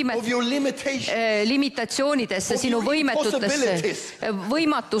 sinu of your limitations. limitatsioonidesse, Of sinu your võimetutesse, impossibilities.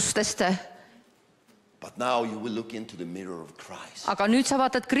 võimatustesse. But now you will look into the mirror of Christ. Aga nüüd sa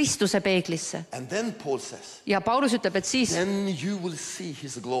vaatad Kristuse peeglisse. And then Paul says, Ja Paulus ütleb, et then you will see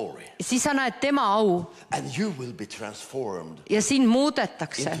his glory siis sa näed tema au and you will be transformed ja sind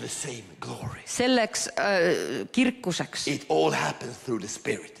muudetakse into the same glory. selleks kirkuseks. It all happens through the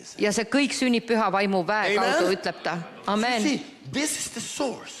Spirit. Isn't it? Ja see kõik sünnib püha vaimu väe Amen. kaudu, ütleb ta. Amen. See, this is the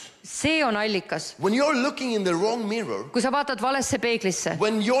source. See on allikas. When you're looking in the wrong mirror, Kui sa vaatad valesse peeglisse,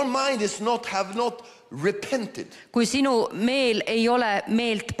 when your mind is have not repented, kui sinu meel ei ole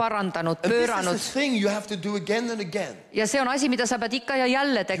meelt parandanud, and this pööranud, is the thing you have to do again and again. ja see on asi, mida sa pead ikka ja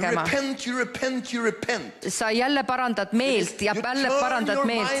jälle You tegema. repent, you repent, you repent. Sa jälle parandad meelt ja You jälle turn parandad your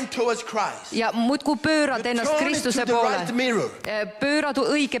meelt mind towards Christ. ja muudkui pöörad You ennast turn it Kristuse to the poole. right mirror. Pöörad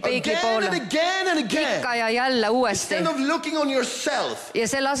õige peegli Again poole. and again and again. Ikka ja jälle uuesti. Instead of looking on yourself, Ja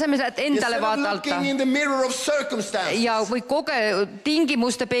selle asemel, et endale instead of vaadata looking in the mirror of circumstances, ja või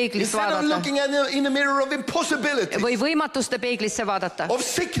tingimuste peeglist instead of vaadata looking in the mirror of impossibility, või võimatuste peeglisse vaadata of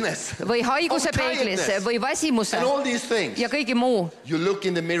sickness, või haiguse of peeglisse tiredness, või väsimuse and all these things, ja kõigi muu. you look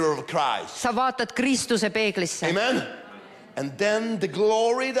in the mirror of Christ. Sa vaatad Kristuse peeglisse. Amen. And then the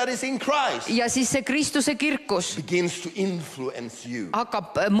glory that is in Christ Ja siis see Kristuse kirkus begins to influence you.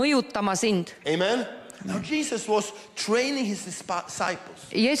 hakkab mõjutama sind. Amen. Now Jesus was training his disciples,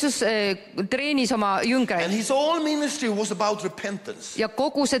 Jeesus treenis oma and jüngreid his whole ministry was about repentance. ja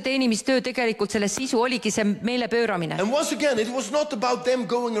kogu see teenimistöö tegelikult selle sisu oligi see meelepööramine. And once again, it was not about them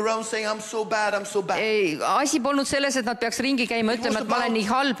going around saying, I'm so bad, I'm so bad. Asi polnud selles, et nad peaks ringi käima, ütlema, et ma olen nii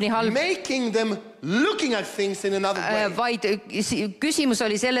halb. Making them looking at things in another way. Vaid küsimus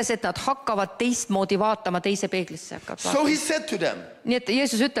oli selles, et nad hakkavad teistmoodi vaatama teise peeglisse. So he said to them, Nii et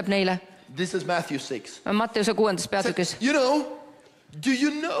Jeesus ütleb neile, this is Matthew 6. Matteuse 6. peatükis, You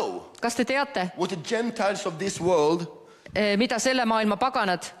know kas te teate, what the Gentiles of this world mida selle maailma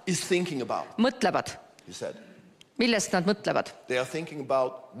paganad is thinking about? mõtlevad? He said, Millest nad mõtlevad? they are thinking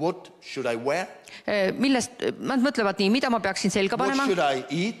about what should I wear? Millest nad mõtlevad nii, mida ma peaksin selga What panema, should I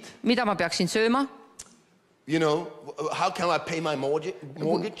eat? mida ma peaksin sööma, You know, how can I pay my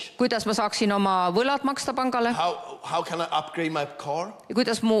mortgage? kuidas ma saaksin oma võlad maksta pangale, How can I upgrade my car?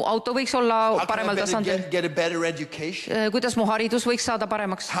 kuidas mu auto võiks olla How can paremal I tasandil, get a better education? kuidas mu haridus võiks saada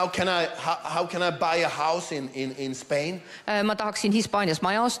paremaks. How can I buy a house in Spain? Ma tahaksin Hispaanias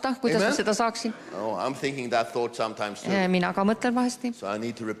maja osta, kuidas Amen. ma seda saaksin. Oh, I'm thinking that thought sometimes too. Mina ka mõtlen vahest nii. So I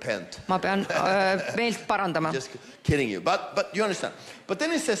need to repent. Ma pean meelt parandama. Just kidding you. But you understand. But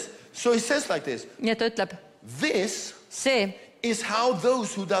then it says, so he says like this. Nii et ta ütleb, This see, is how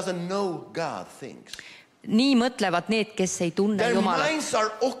those who doesn't know God thinks. nii mõtlevad need, kes ei tunne Their Jumalat. minds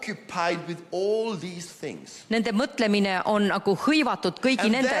are occupied with all these things. Nende mõtlemine on nagu hõivatud kõigi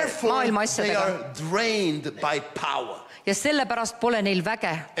And nende therefore maailma they asjadega. are drained by power. Ja sellepärast pole neil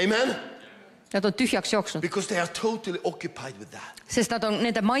väge. Amen? Nad on tühjaks jooksnud. Because they are totally occupied with that. Sest nad on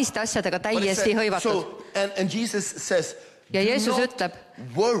nende maiste asjadega But it täiesti says- hõivatud. so, and Jesus says, Ja "Do Jeesus not ütleb,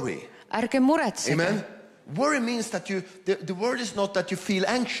 worry. ärge muretsege. Amen? Worry means that the word is not that you feel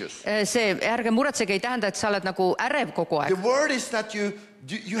anxious. See ärge muretsege ei tähenda, et sa oled nagu ärev kogu The aeg. word is that you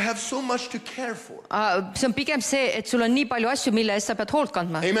have so much to care for. See on pigem see, et sul on nii palju asju, mille eest sa pead hoolt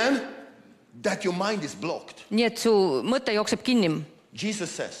kandma. Amen? That your mind is blocked. Nii et su mõte jookseb kinni. Jesus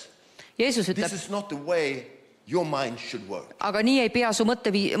says, Jeesus this ütleb, is not the way your mind should work. aga nii ei pea su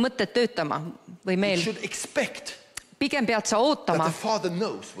mõtted töötama või You meel. should expect Pigem pead sa that ootama, the Father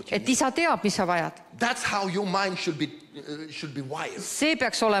knows what you et need. isa teab, mis sa vajad. That's how your mind should be wired. See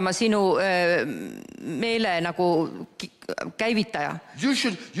peaks olema sinu meele nagu käivitaja. You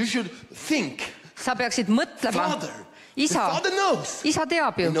should think, Sa peaksid mõtlema, Father. The isa, Father knows. isa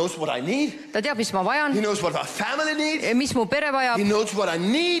teab He ju, knows what I need. ta teab, mis ma He vajan, knows what my family needs. mis mu pere He vajab, knows what I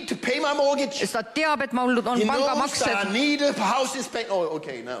need to pay my mortgage. ta teab, et mul on He knows that pangamaksed, I need a house in Spain. Oh,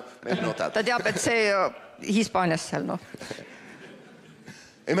 okay, no, maybe not that. ta teab, et see Hispaanias seal, noh.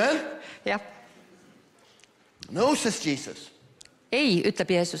 Amen? jah. No, says Jesus. Ei, ütleb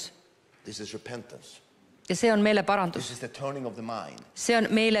Jeesus. This is repentance. Ja see on meele parandus. This is the turning of the mind. See on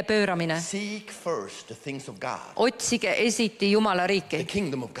meele pööramine. Seek first the things of God. Otsige esiti Jumala The riiki.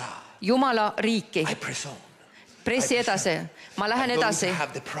 kingdom of God. Jumala riiki. I press on. Pressi edasi. Ma lähen I'm going edasi. to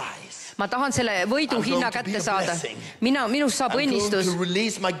have the prize. Ma tahan selle võidu I'm hinna going to be kätte a saada. blessing. Minust saab I'm going õnnistus. to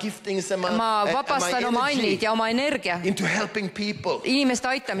release my giftings and Ma my vabastan oma energy annid ja oma energia into helping people, inimeste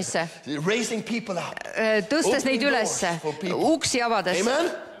aitamisse, raising people up. tõstes neid Opening ülesse, doors for people. uksi avades.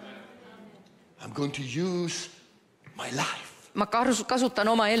 Amen? I'm going to use my life Ma kasutan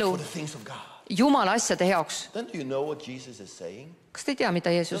oma elu for the things of God. Jumala asjade heaks. Then do you know what Jesus is saying? Kas te ei tea, mida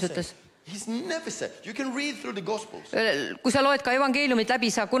Jeesus ütles? He's never said. You can read through the Gospels. Kui sa loed ka evangeeliumid läbi,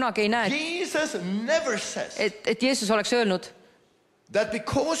 sa kunagi ei näe, Jesus never says et Jeesus oleks öelnud, that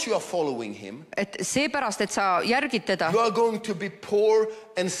because you are following him, et seepärast, et sa järgid teda, you are going to be poor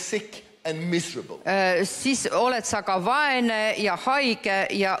and sick and miserable. siis oled sa ka vaene ja haige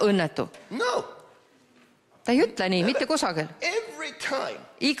ja õnnetu. No. Ta ei ütle nii, mitte kusagil. Every time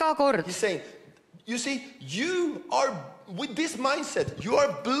Iga kord. he's saying, you see, you are with this mindset, you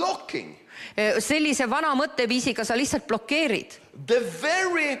are blocking Sellise vana mõtteviisiga sa lihtsalt blokeerid the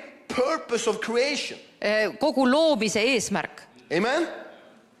very purpose of creation. kogu loomise eesmärk. Amen?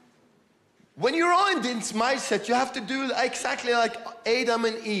 When you're in this mindset, you have to do exactly like Adam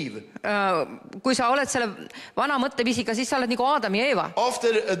and Eve. Kui sa oled selle vana mõtteviisiga, siis sa oled nagu Aadam ja Eeva.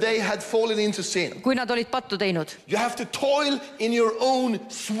 After they had fallen into sin, Kui nad olid pattu teinud, you have to toil in your own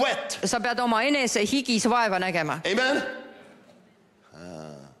sweat. sa pead oma enese higis vaeva nägema. Amen?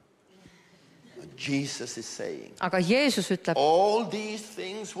 Jesus is saying, Aga Jeesus ütleb, all these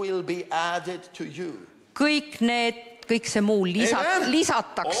things will be added to you. kõik see muu Amen?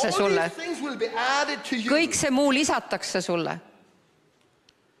 lisatakse All sulle. these things will be added to you. Kõik see muu lisatakse sulle.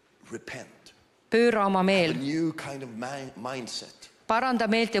 Repent. Pööra oma A meel. new kind of mindset. Paranda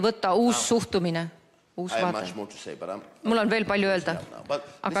meelt ja võta uus suhtumine. Uus I have vaade. much more to say, but Mul on veel palju öelda. But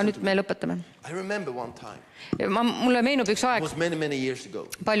Aga nüüd me lõpetame. I remember one time. Mulle meenub üks It aeg, was many, many years ago.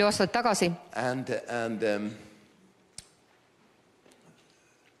 palju aastaid tagasi. And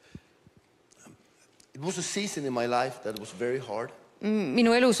it was a season in my life that was very hard.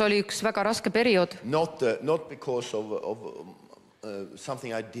 Minu elus oli üks väga raske periood. Not because of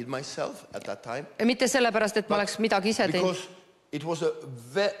something I did myself at that time. Mitte sellepärast, et ma oleks midagi ise teinud. Because it was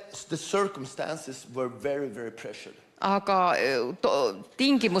the circumstances were very, very pressured. Aga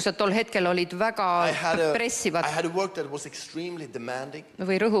tingimused tol hetkel olid väga pressivad I had a work that was extremely demanding.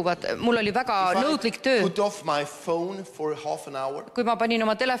 või rõhuvad. Mul oli väga nõudlik töö. Put off my phone for half an hour. Kui ma panin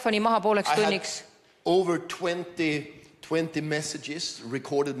oma telefoni maha pooleks I had tunniks, over 20 messages,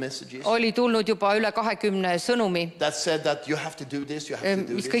 recorded messages. oli tulnud juba üle 20 sõnumi, That said that you have to do this, you have to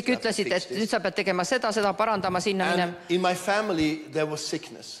do mis this. kõik you have to ütlesid, fix et this. nüüd sa pead tegema seda parandama, sinna minema. And in my family there was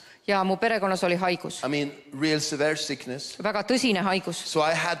sickness. Ja mu perekonnas oli haigus. I mean, real severe sickness. Väga tõsine haigus. So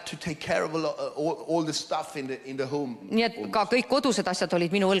I had to take care of all the stuff in the home. Nii et ka kõik kodused asjad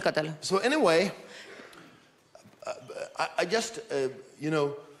olid minu õlgadel. So anyway, I just,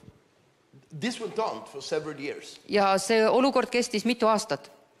 this went on for several years. Ja see olukord kestis mitu aastat.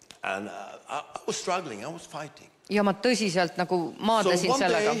 And I was struggling, I was fighting. Ja ma tõsiselt nagu maadlesin So one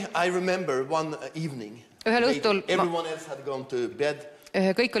sellega. day, I remember one evening, Ühel õhtul everyone else had gone to bed.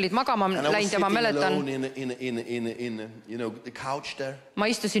 Kõik olid magama And I was läinud ja ma sitting mäletan, alone in the couch there. ma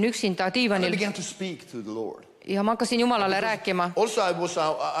istusin üksinda And I diivanil began to speak to the Lord. ja ma hakkasin Jumalale rääkima. Also,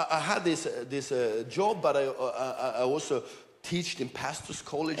 I had this job, but I also taught in pastors'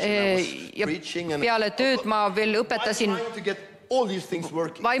 college and I was Ja preaching and peale tööd ma veel õpetasin trying to get all these things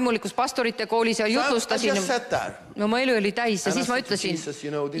working. vaimulikus pastorite koolis ja So I jutlustasin. just sat there. No mu elu oli täis ja And siis ma I said to ütlesin Jesus,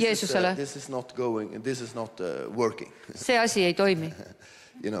 Jeesusele, this is not going, this is not working. see asi ei toimi.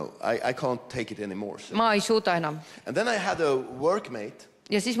 I can't take it anymore. So. Ma ei suuda enam. And then I had a workmate.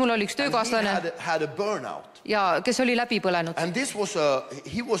 Ja siis mul oli üks And he töökaaslane, had a burnout. ja kes oli läbi põlenud. And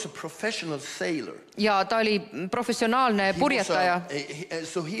he was a professional sailor. Ja ta oli professionaalne purjetaja.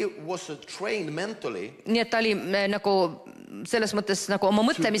 So he was trained mentally. Nii et ta oli nagu selles mõttes nagu oma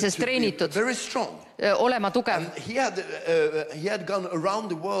mõtlemises treenitud, Very strong. olema tugev. And he had gone around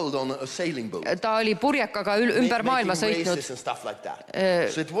the world on a sailing boat. Ta oli purjekaga ümber maailma Making sõitnud. races and stuff like that.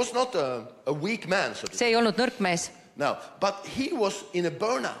 So it was not a weak man. So to See ei olnud nõrk mees, now, but he was in a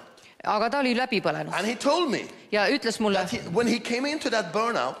burnout. aga ta oli läbi põlenud. And he told me Ja ütles mulle, that when he came into that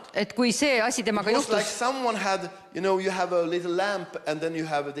burnout, et kui see asi temaga it was like juhtus, someone had, you have a little lamp and then you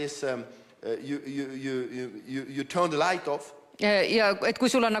have this, you turn the light off. ja et kui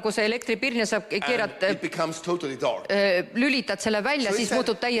sul on nagu see elektripirn ja sa keerad, and it becomes totally dark. lülitad selle välja, So he siis said,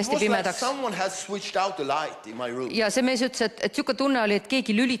 muutub it täiesti was like pimedaks. someone had switched out the light in my room. Ja see mees ütles, et siuke tunne oli, et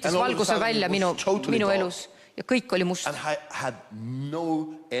keegi lülitas And all of a valguse sudden välja it was totally minu dark. elus ja kõik oli must. And I had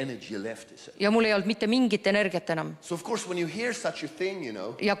no energy left, he said. Ja mul ei olnud mitte mingit energiat enam. So of course when you hear such a thing, you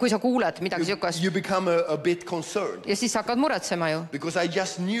know, Ja kui sa kuuled midagi siukest you become a bit concerned. ja siis hakkad muretsema ju. Because I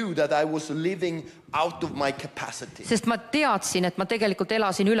just knew that I was living out of my capacity. Sest ma teadsin, et ma tegelikult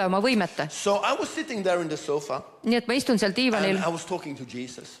elasin üle oma võimete. So I was sitting there in the sofa Nii et ma istun seal and diivanil I was talking to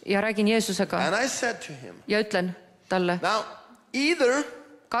Jesus. ja räägin Jeesusega And I said to him, ja ütlen talle, now either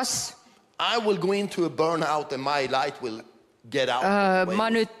kas I will go into a burnout and my light will get out of the ma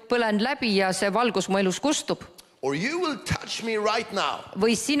way, nüüd põlen läbi ja see valgus mu elus kustub or you will touch me right now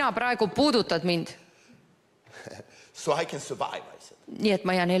või sina praegu puudutad mind, so I can survive, I said. nii et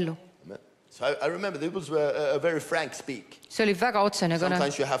ma jään ellu. So I remember it was a very frank speak. See oli väga otsene kõne.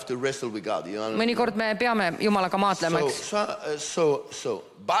 Sometimes you have to wrestle with God. You know? Mõnikord me peame Jumalaga maadlema, eks.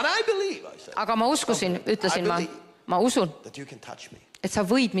 But I believe, I said, Aga ma uskusin, ütlesin ma usun, that you can touch me. et sa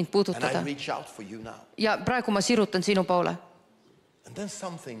võid mind And I puudutada. reach out for you now. Ja praegu ma sirutan sinu poole. And then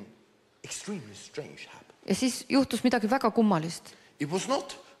something extremely strange happened. Ja siis juhtus midagi väga kummalist. It was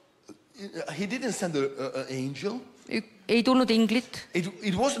not, he didn't send an angel. Ei tulnud inglit,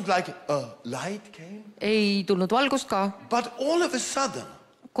 It wasn't like a light came. ei tulnud valgust ka. But all of a sudden,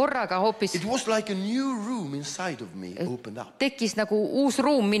 Korraga hoopis it was like a new room inside of me opened up. tekkis nagu uus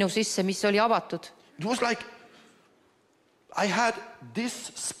ruum minu sisse, mis oli avatud. It was like I had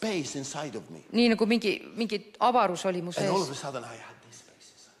this space inside of me. Nii nagu mingi avarus oli mu And all sees. of a sudden I had this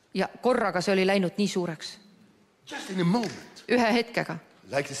space inside. Ja korraga see oli läinud nii suureks. Just in a moment. Ühe hetkega.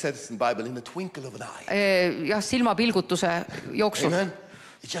 Like it says in the Bible, in the twinkle of an eye. Jah, silmapilgutuse jooksul. Amen.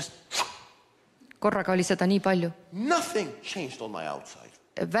 It just, Korraga oli seda nii palju. nothing changed on my outside.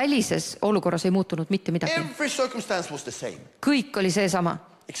 Välises olukorras ei muutunud mitte midagi. Every circumstance was the same. Kõik oli seesama.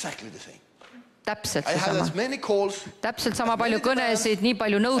 Exactly the same. Täpselt I had seesama. as many calls, Täpselt sama as palju many demands, kõnesid, nii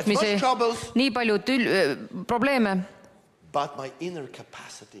palju as nõudmisi, much troubles, nii palju probleeme, but my inner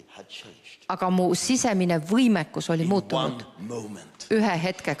capacity had changed. aga mu sisemine võimekus oli In muutunud one moment. ühe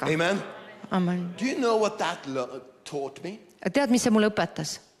hetkega. Amen. Amen. Do you know what that taught me? Tead, mis see mulle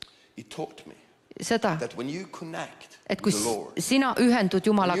õpetas? It taught me Seda, that when you connect et kui with the Lord, sina ühendud when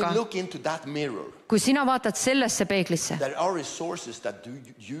you Jumalaga, look into that mirror, kui sina vaatad sellesse peeglisse, there are resources that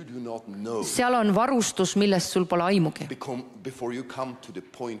you do not know seal on varustus, millest sul pole aimugi. before you come to the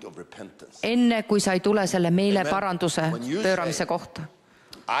point of repentance. Enne kui sa ei tule selle meeleparanduse When you pööramise say- kohta.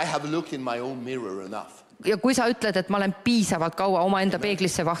 I have looked in my own mirror enough. Ja kui sa ütled, et ma olen piisavalt kaua omaenda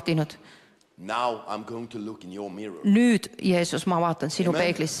peeglisse vahtinud, Now I'm going to look in your mirror. nüüd, Jeesus, ma vaatan sinu Amen.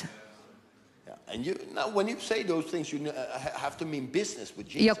 peeglisse. Yeah. And now when you say those things, you have to mean business with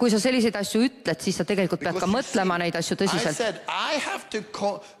Jesus. Ja kui sa selliseid asju ütled, siis sa tegelikult pead ka Because you mõtlema see, neid asju I tõsiselt. said,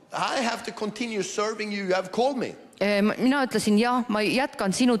 I have to continue serving you. You have called me. Mina ütlesin, jah, ma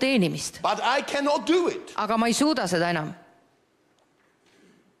jätkan sinu teenimist, But I cannot do it aga ma ei suuda seda enam,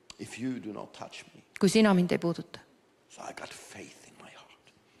 if you do not touch me. kui sina mind ei puuduta. So I got faith in my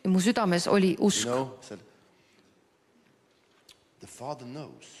heart. Ja mu südames oli usk. You know, I said, the Father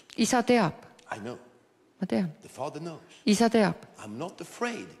knows. Isa teab, I know. ma tean. The Father knows. Isa teab, I'm not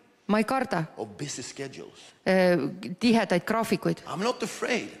afraid ma ei karda of busy schedules. tihedaid graafikuid, I'm not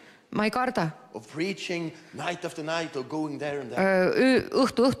afraid ma ei karda of preaching night after night or going there and there.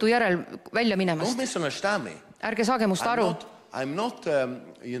 õhtu järel välja Don't minemast. misunderstand me. Ärge saage must aru, I'm not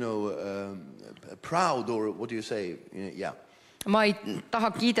proud or what do you say? Yeah. ma ei taha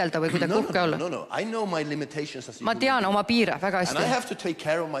kiidelda või kuidagi uhke olla. No. I know my limitations as a Ma human tean being. oma piire väga And I hästi have to take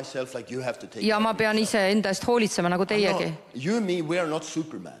care of myself like you have to take ja care ma of pean yourself. ise enda eest hoolitsema nagu teiegi. No, you and me, we are not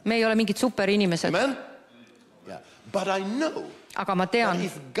Superman. Me ei ole mingid superinimesed, Amen? Yeah. But I know aga ma that tean,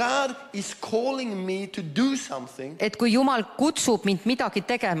 if God is calling me to do something, et kui Jumal kutsub mind midagi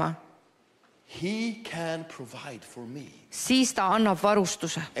tegema, He can provide for me. siis ta annab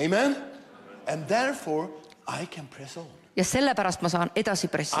varustuse Amen? And therefore, I can press on. ja sellepärast ma saan edasi I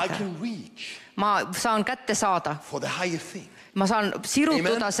pressida. can reach Ma saan kätte saada, for the higher thing. ma saan sirutuda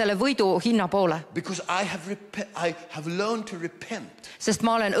Amen. selle võidu hinna poole, Because I have learned to repent. sest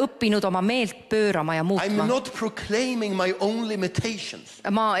ma olen õppinud oma meelt pöörama ja I'm muutma. not proclaiming my own limitations.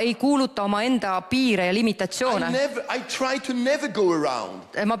 Ma ei kuuluta oma enda piire ja limitatsioone. I try to never go around.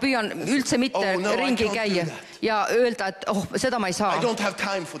 Ma püüan üldse mitte Oh, no, I ringi can't käia do that. ja öelda, et seda ma ei I saa. don't have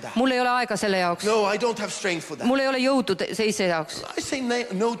time for that. Mul ei ole aega selle jaoks. No, I don't have strength for that. Mul ei ole jõudu seise jaoks. I say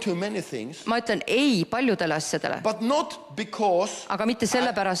no to many things, Ma ütlen ei paljudele asjadele, but not because aga mitte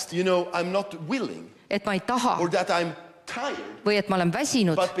sellepärast, I'm not willing et ma ei taha or that I'm tired, või et ma olen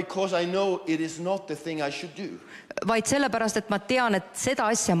väsinud, but because I know it is not the thing I should do. vaid sellepärast, et ma tean, et seda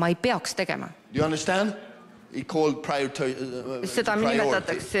asja ma ei peaks tegema. Do you understand? It's called Seda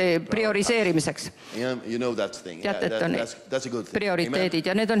nimetatakse prioriseerimiseks. You know that thing. Teate, et on That's a good thing. prioriteedid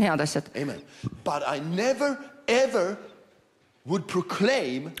ja need on head asjad. Amen. But I never ever would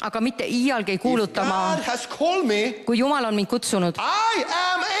proclaim, aga mitte iialgi ei kuuluta ma, God has called me, kui Jumal on mind kutsunud, I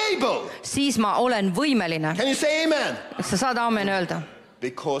am able. siis ma olen võimeline. Can you say amen? Kas sa saad aamen öelda?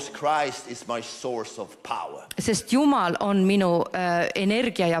 Because Christ is my source of power. Sest Jumal on minu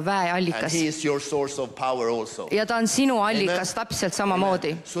energia ja väe And allikas. he is your source of power also. Ja ta on sinu allikas täpselt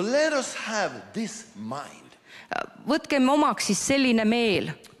samamoodi. So let us have this mind. Võtkem omaks siis selline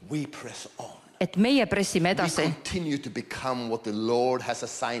meel, We press on. et meie pressime We edasi continue to become what the Lord has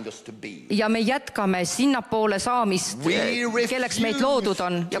assigned us to be. ja me jätkame sinnapoole saamist, We kelleks meid refuse loodud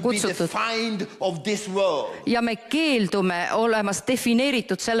on ja to be kutsutud. defined of this world. Ja me keeldume olemas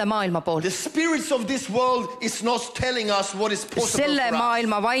defineeritud selle maailma poolt. The spirits of this world is not telling us what is possible Selle for us.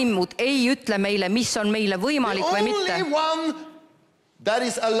 maailma vaimud ei ütle meile, mis on meile The võimalik või only mitte. one that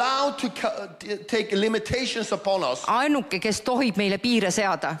is allowed to take limitations upon us Ainuke, kes tohib meile piire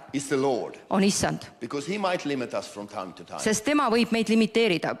seada, is the Lord. on issand. Because he might limit us from time to time Sest tema võib meid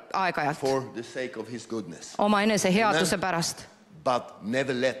limiteerida aeg-ajalt for the sake of his goodness. oma enese headuse Amen. pärast. But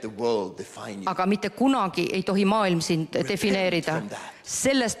never let the world define you. Aga mitte kunagi ei tohi maailm sind defineerida. from that.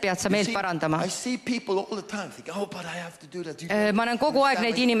 Sellest pead sa meelt See, parandama. I see people all the time think, oh, but I have to do that. Ma näen kogu aeg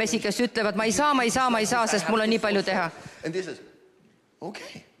neid inimesi, kes ütlevad, ma ei saa, sest mul on nii palju teha. And this is,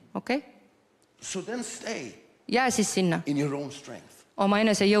 okay. Okei? So then stay Jää siis sinna in your own strength. oma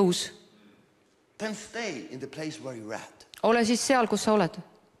enese jõus. Then stay in the place where you're at. Ole siis seal, kus sa oled.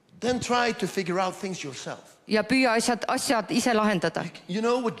 Then try to figure out things yourself. Ja püüa asjad ise lahendada. You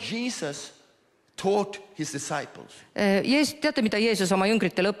know what Jesus taught his disciples? Teate, mida Jeesus oma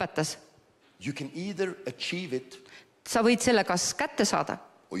jüngritele õpetas? You can either achieve it Sa võid selle kas kätte saada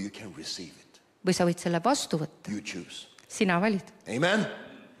or you can receive it. või sa võid selle vastu võtta. You choose. Sina valid. Amen?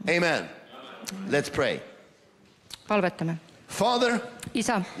 Amen. Let's pray. Palvetame. Father,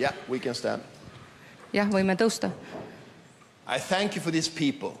 Isa, yeah, we can stand. jah, võime tõusta. I thank you for these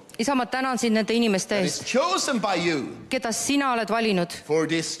people Isa, ma tänan sind nende inimeste that is eest, chosen by you keda sina oled valinud for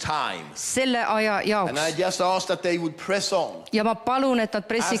this time. selle aja And I jaoks. just ask that they would press on Ja ma palun, et nad as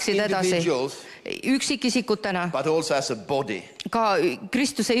pressiksid edasi individuals, üksikisikutena, but also as a body. ka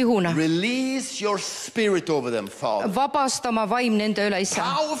Kristuse ihuna. Release your spirit over them, Father. Vabasta oma vaim nende üle, Isa.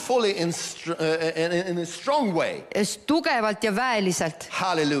 Powerfully in a strong way. Tugevalt ja väeliselt.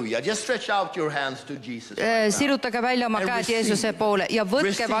 Hallelujah. Just stretch out your hands to Jesus. Right now. Sirutage välja oma And käed receive. Jeesuse poole ja võtke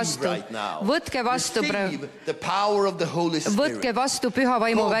Receive vastu. right now. Võtke vastu praegu. Receive the power of the Holy Spirit. Võtke vastu püha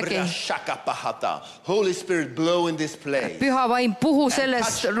vaimu vägi. Cobra shakapahata. Holy Spirit, blow in this place. Püha vaim, puhu And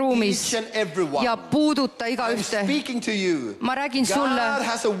selles touch ruumis each and everyone. ja puuduta I'm igaühte. speaking to you. Ma räägin God sulle,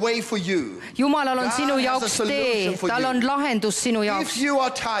 has a way for you. Jumalal on God sinu has a jaoks solution tee, for tal you. on lahendus sinu If jaoks. you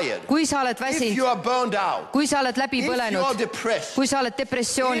are tired, Kui sa oled if väsinud, you are burned out, kui sa oled läbi if you are põlenud, depressed, kui sa oled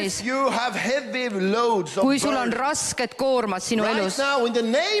depressioonis, if you have heavy loads of kui sul on burden, rasked koormad sinu right elus, now in the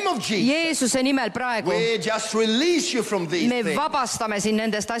name of Jesus, Jeesuse nimel praegu we just release you from these me things. vabastame sind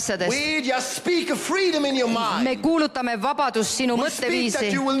nendest asjadest. We just speak of freedom in your mind. Me kuulutame vabadust sinu We speak that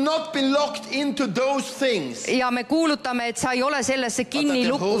mõtteviisi you will not be locked into those things. ja me kuulutame, et sa ei ole sellesse kinni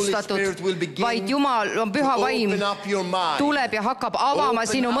But that the Holy lukustatud, Spirit will begin vaid Jumal on püha vaim, Open up your mind tuleb ja hakkab avama Open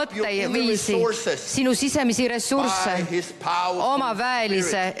sinu up your inner mõtteviisi, resources sinu sisemisi by ressursse his powerful oma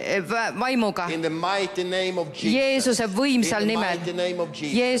väelise Spirit. vaimuga. In the mighty name of Jesus. Jeesuse võimsal In the nimel. mighty name of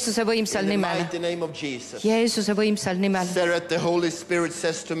Jesus. Jeesuse võimsal In the nimel. mighty name of Jesus. Jeesuse võimsal nimel. Siret, the Holy Spirit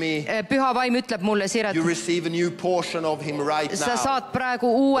says to me, Püha vaim ütleb mulle, Siret, you receive a new portion of him right sa now. saad praegu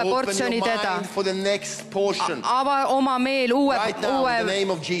uue Open portsjoni your teda. mind for the next portion. Ava oma meel uue Right now, in the name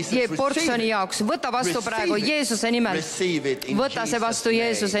of Jesus, receive portsjoni it. jaoks. Võta vastu Receive praegu it. Jeesuse nimel. Receive it in Võta see Jesus' vastu name.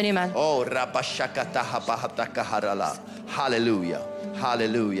 Jeesuse nimel. Oh, rabashakatahapahatakaharala. Hallelujah.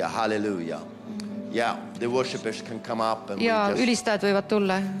 Hallelujah. Hallelujah. Yeah, the worshipers can come up and Ja we just... ülistajad võivad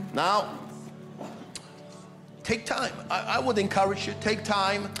tulla. Now, take time. I would encourage you, take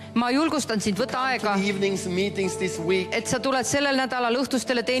time. Ma julgustan sind, võta Come aega, to the evenings, meetings this week, et sa tuled sellel nädalal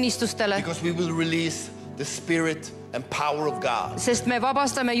õhtustele teenistustele, because we will release the spirit and power of God. sest me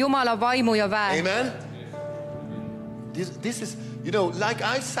vabastame Jumala vaimu ja väe. Amen. This is, you know, like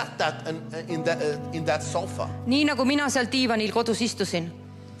I sat that in that sofa. Nii nagu mina seal diivanil kodus istusin.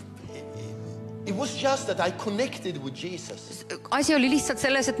 It was just that I connected with Jesus. Asi oli lihtsalt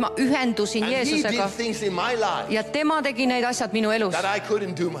selles, et ma ühendusin And he Jeesusega did things in my life ja tema tegi need asjad minu elus, that I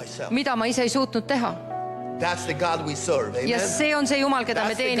couldn't do myself. mida ma ise ei suutnud teha. That's the God we serve. Amen. ja see on see Jumal, keda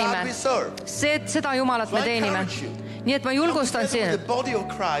me That's the God teenime. we serve. Seda Jumalat me So I teenime. encourage you. Nii et ma julgustan Together with siin, the body of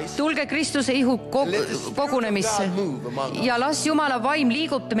Christ, tulge Kristuse ihu kogunemisse ja las Jumala vaim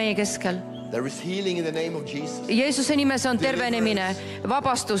liigub meie keskel. there is healing in the name of Jesus. Jeesuse nimes on tervenemine,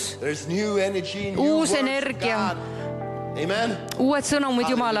 vabastus, There is new energy, new uus words of energia, God. Amen. uued sõnumid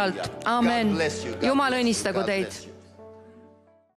Jumalalt. Hallelujah. Amen. God bless you. God Jumal bless you. õnnistagu God teid. bless you.